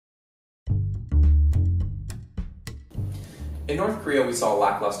In North Korea, we saw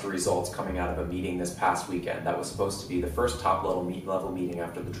lackluster results coming out of a meeting this past weekend that was supposed to be the first top-level meeting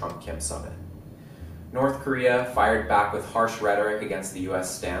after the Trump-Kim summit. North Korea fired back with harsh rhetoric against the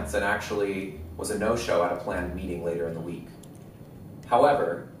U.S. stance and actually was a no-show at a planned meeting later in the week.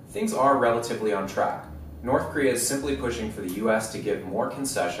 However, things are relatively on track. North Korea is simply pushing for the U.S. to give more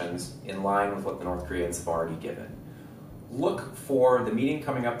concessions in line with what the North Koreans have already given. Look for the meeting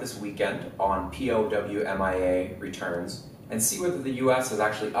coming up this weekend on POW/MIA returns and see whether the U.S. has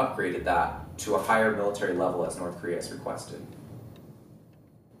actually upgraded that to a higher military level as North Korea has requested.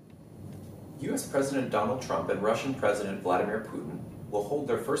 U.S. President Donald Trump and Russian President Vladimir Putin will hold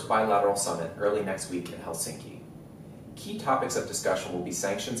their first bilateral summit early next week in Helsinki. Key topics of discussion will be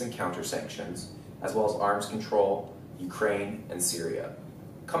sanctions and counter-sanctions, as well as arms control, Ukraine, and Syria.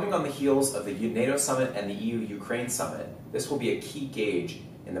 Coming on the heels of the NATO summit and the EU-Ukraine summit, this will be a key gauge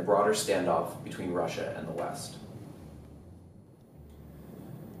in the broader standoff between Russia and the West.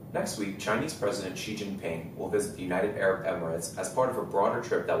 Next week, Chinese President Xi Jinping will visit the United Arab Emirates as part of a broader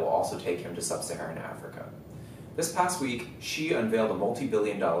trip that will also take him to sub-Saharan Africa. This past week, Xi unveiled a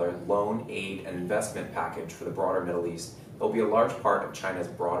multi-billion-dollar loan, aid, and investment package for the broader Middle East that will be a large part of China's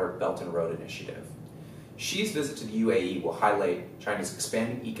broader Belt and Road initiative. Xi's visit to the UAE will highlight China's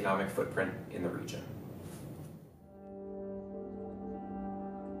expanding economic footprint in the region.